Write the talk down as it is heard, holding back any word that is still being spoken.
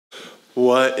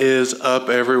What is up,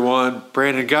 everyone?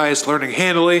 Brandon Guys, Learning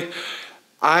Handily.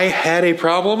 I had a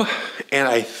problem and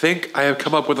I think I have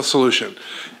come up with a solution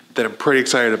that I'm pretty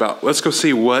excited about. Let's go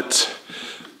see what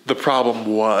the problem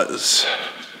was.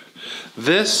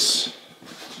 This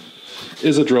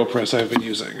is a drill press I've been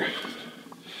using.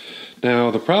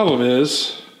 Now the problem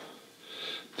is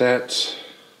that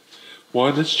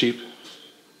one, it's cheap.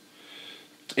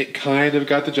 It kind of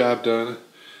got the job done.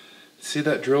 See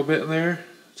that drill bit in there?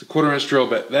 It's a 1/4 inch drill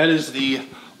bit. That is the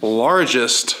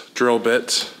largest drill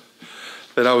bit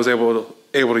that I was able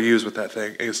to use with that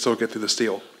thing and still get through the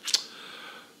steel.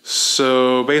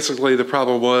 So basically the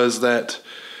problem was that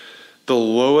the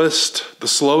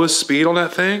slowest speed on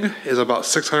that thing is about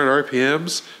 600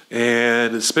 RPMs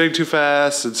and it's spinning too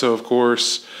fast, and so of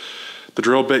course the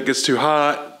drill bit gets too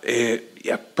hot and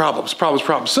yeah, problems.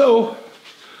 So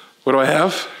what do I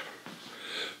have?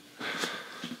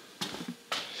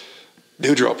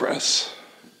 New drill press.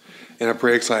 And I'm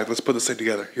pretty excited. Let's put this thing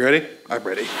together. You ready? I'm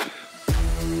ready.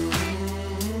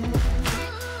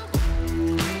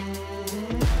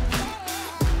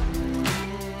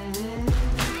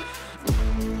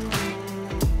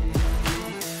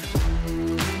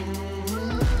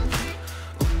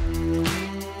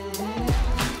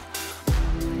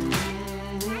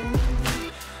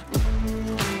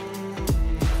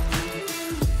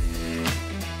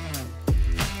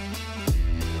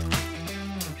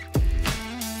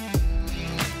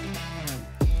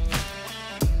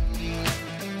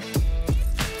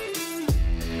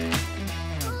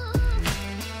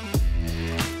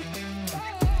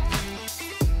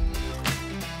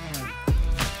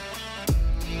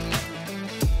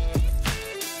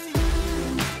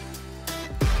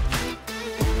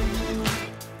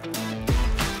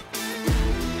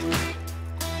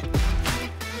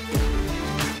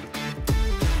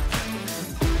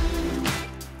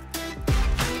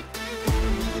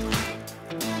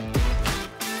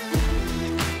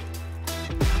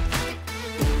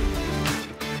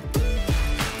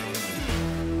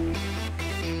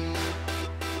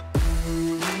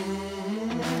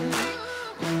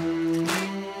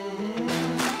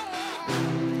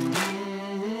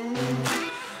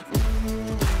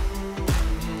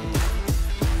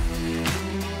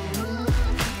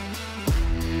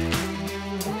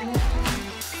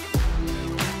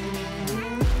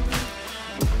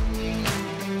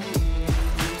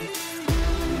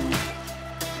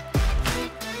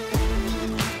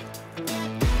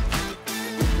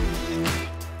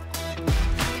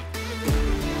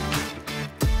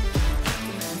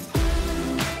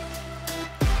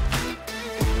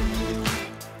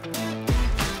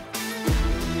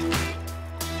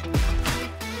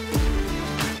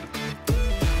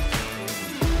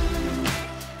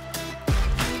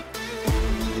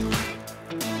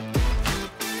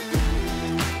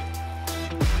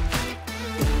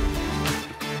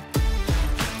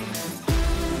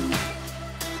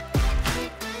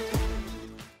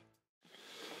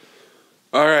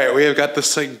 All right, we have got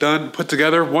this thing done, put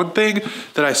together. One thing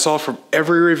that I saw from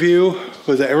every review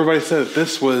was that everybody said that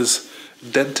this was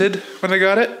dented when I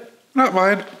got it. Not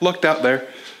mine, lucked out there.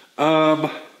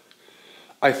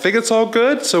 I think it's all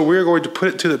good, so we're going to put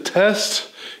it to the test.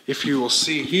 If you will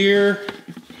see here,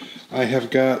 I have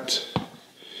got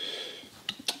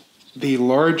the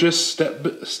largest step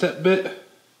bit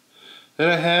that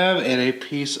I have and a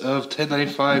piece of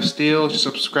 1095 steel, just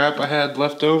some scrap I had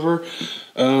left over.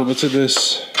 It's in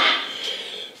this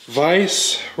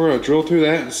vise. We're gonna drill through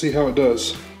that and see how it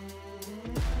does.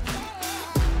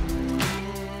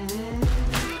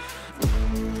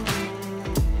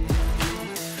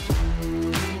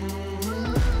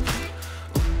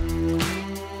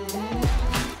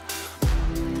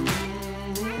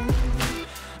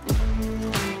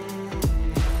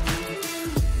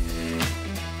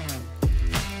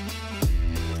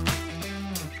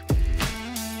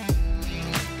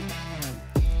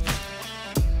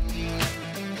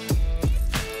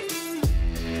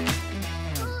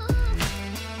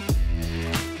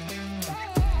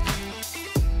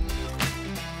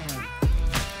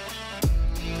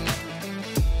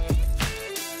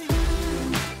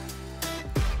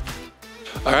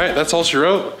 All right, that's all she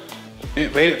wrote.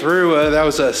 It made it through. That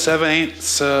was a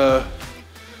 7/8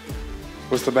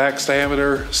 was the max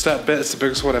diameter step bit. It's the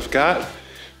biggest one I've got.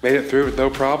 Made it through with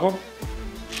no problem.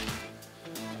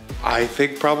 I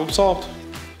think problem solved.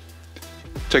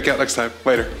 Check you out next time.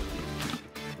 Later.